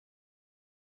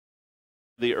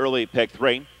the early pick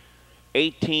 3.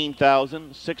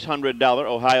 $18,600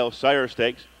 Ohio Sire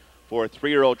Stakes for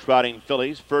 3-year-old trotting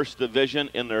fillies. First division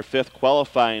in their 5th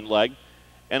qualifying leg.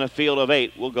 And a field of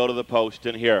 8 will go to the post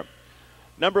in here.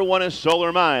 Number 1 is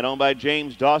Solar Mine, owned by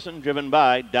James Dawson, driven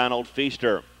by Donald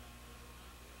Feaster.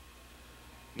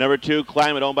 Number 2,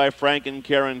 Climate, owned by Frank and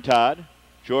Karen Todd,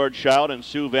 George Child and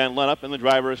Sue Van Lennep, and the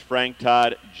driver is Frank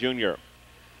Todd Jr.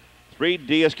 3,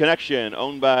 Diaz Connection,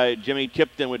 owned by Jimmy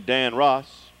Tipton with Dan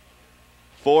Ross.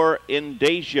 4,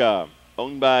 Indasia,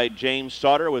 owned by James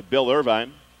Sauter with Bill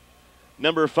Irvine.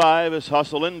 Number 5 is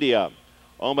Hustle India,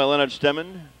 owned by Leonard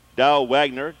Stemmen, Dow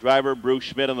Wagner, driver Bruce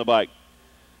Schmidt on the bike.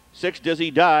 6,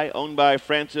 Dizzy Die, owned by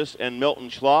Francis and Milton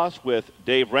Schloss with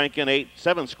Dave Rankin,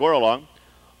 7 Score Along.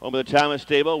 Owned by the Thomas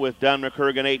Stable with Don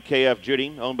McCurgan, 8 KF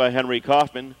Judy, owned by Henry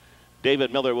Kaufman.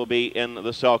 David Miller will be in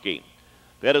the sulky.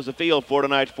 That is the field for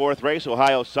tonight's 4th race,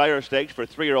 Ohio Sire Stakes for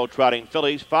 3-year-old trotting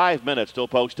fillies. 5 minutes till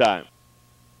post time.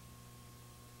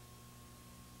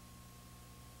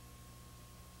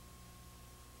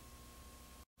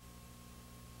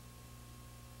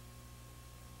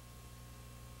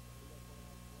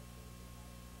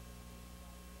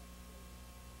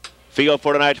 Field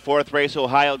for tonight's 4th race,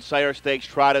 Ohio Sire Stakes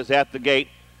Trot is at the gate.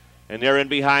 And they're in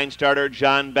behind starter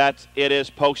John Betts. It is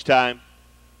post time.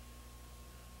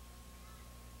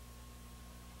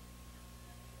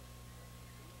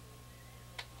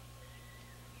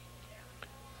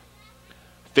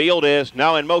 Field is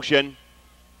now in motion.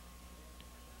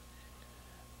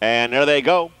 And there they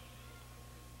go.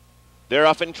 They're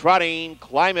off and trotting.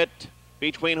 Climate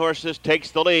between horses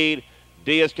takes the lead.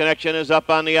 Diaz Connection is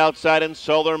up on the outside, and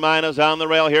Solar Mine is on the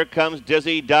rail. Here comes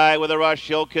Dizzy Die with a rush.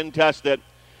 He'll contest it.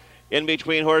 In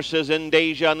between horses,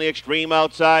 Indasia on the extreme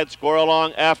outside. Score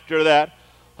Along after that.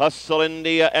 Hustle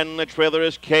India, and the trailer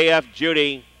is KF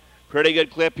Judy. Pretty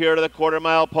good clip here to the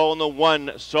quarter-mile pole, and the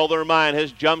 1, Solar Mine,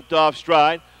 has jumped off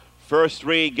stride. First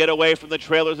 3 get away from the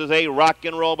trailers as they rock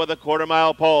and roll by the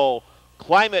quarter-mile pole.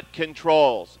 Climate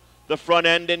controls the front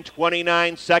end in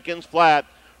 29 seconds flat.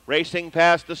 Racing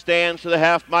past the stands to the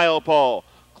half-mile pole.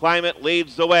 Climate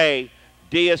leads the way.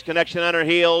 Diaz Connection on her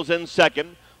heels in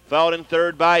 2nd. Followed in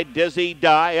 3rd by Dizzy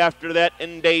Die. After that,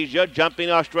 Indasia jumping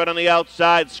off straight on the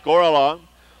outside. Score Along.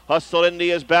 Hustle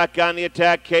India's back on the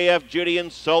attack. KF Judy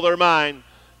and Solar Mine.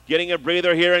 Getting a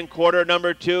breather here in quarter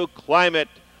number 2. Climate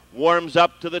warms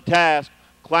up to the task.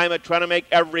 Climate trying to make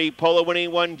every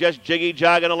polo-winning one just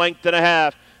jiggy-jogging a length and a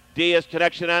half. Diaz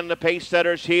Connection on the pace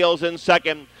setter's heels in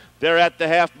 2nd. They're at the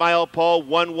half-mile pole,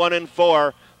 1, 1, and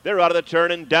 4. They're out of the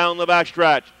turn and down the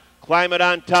backstretch. Climate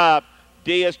on top.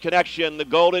 Diaz Connection, the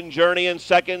Golden Journey in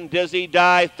 2nd. Dizzy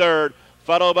Die 3rd.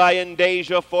 Followed by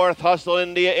Indasia 4th. Hustle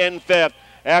India in 5th.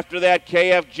 After that,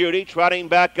 KF Judy trotting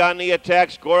back on the attack.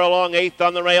 Score Along 8th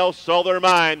on the rail. Solar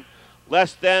Mine.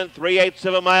 Less than 3/8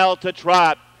 of a mile to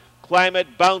trot.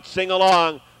 Climate bouncing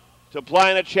along.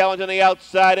 Supplying a challenge on the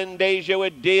outside. Indasia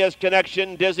with Diaz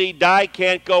Connection. Dizzy Die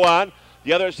can't go on.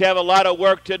 The others have a lot of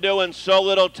work to do and so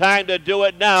little time to do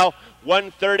it now.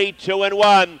 132 and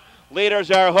 1. Leaders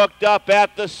are hooked up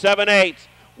at the 7/8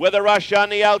 with a rush on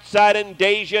the outside.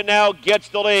 Indasia now gets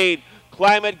the lead.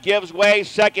 Climate gives way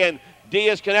 2nd.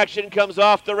 Diaz Connection comes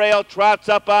off the rail, trots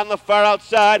up on the far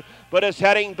outside, but is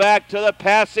heading back to the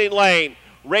passing lane.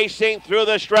 Racing through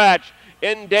the stretch.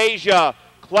 Indasia,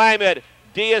 Climate,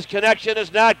 Diaz Connection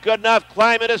is not good enough.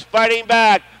 Climate is fighting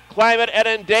back. Climate and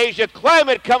Indasia.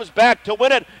 Climate comes back to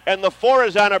win it, and the 4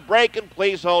 is on a break, and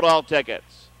please hold all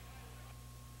tickets.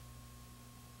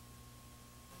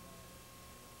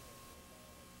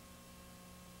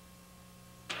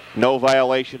 No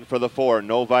violation for the 4,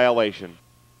 no violation.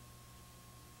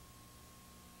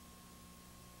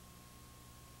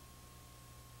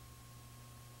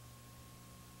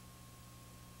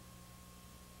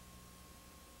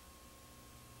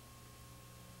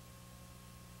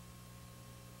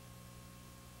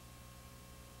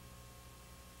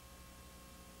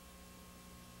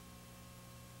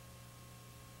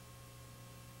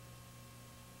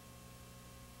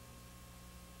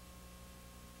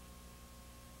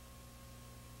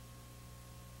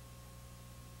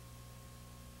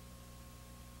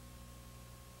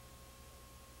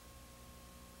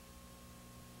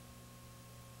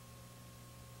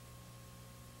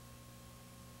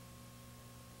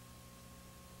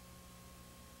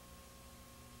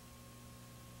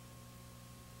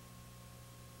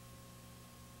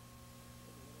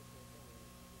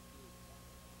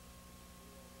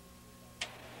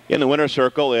 In the winner's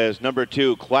circle is number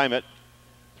 2, Climate.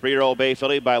 3-year-old bay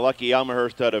filly by Lucky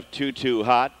Elmhurst out of 2-2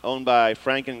 Hot, owned by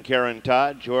Frank and Karen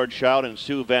Todd, George Child and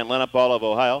Sue Van Lennep, all of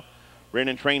Ohio. Ran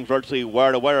and trained virtually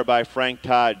wire to wire by Frank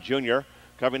Todd Jr.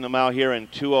 covering the mile here in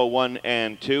 2:01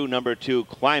 and 2. Number 2,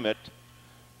 Climate,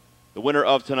 the winner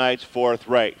of tonight's 4th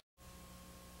race.